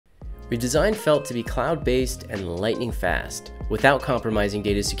We designed Felt to be cloud-based and lightning fast, without compromising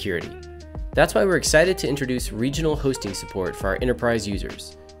data security. That's why we're excited to introduce regional hosting support for our enterprise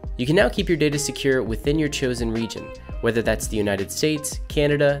users. You can now keep your data secure within your chosen region, whether that's the United States,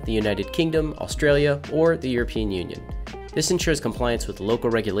 Canada, the United Kingdom, Australia, or the European Union. This ensures compliance with local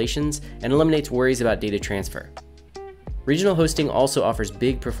regulations and eliminates worries about data transfer. Regional hosting also offers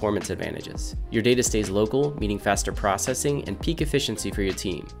big performance advantages. Your data stays local, meaning faster processing and peak efficiency for your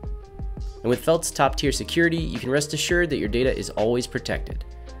team. And with Felt's top-tier security, you can rest assured that your data is always protected.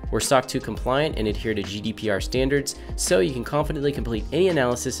 We're SOC 2 compliant and adhere to GDPR standards, so you can confidently complete any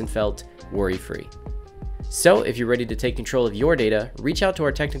analysis in Felt worry-free. So if you're ready to take control of your data, reach out to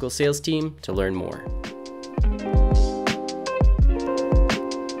our technical sales team to learn more.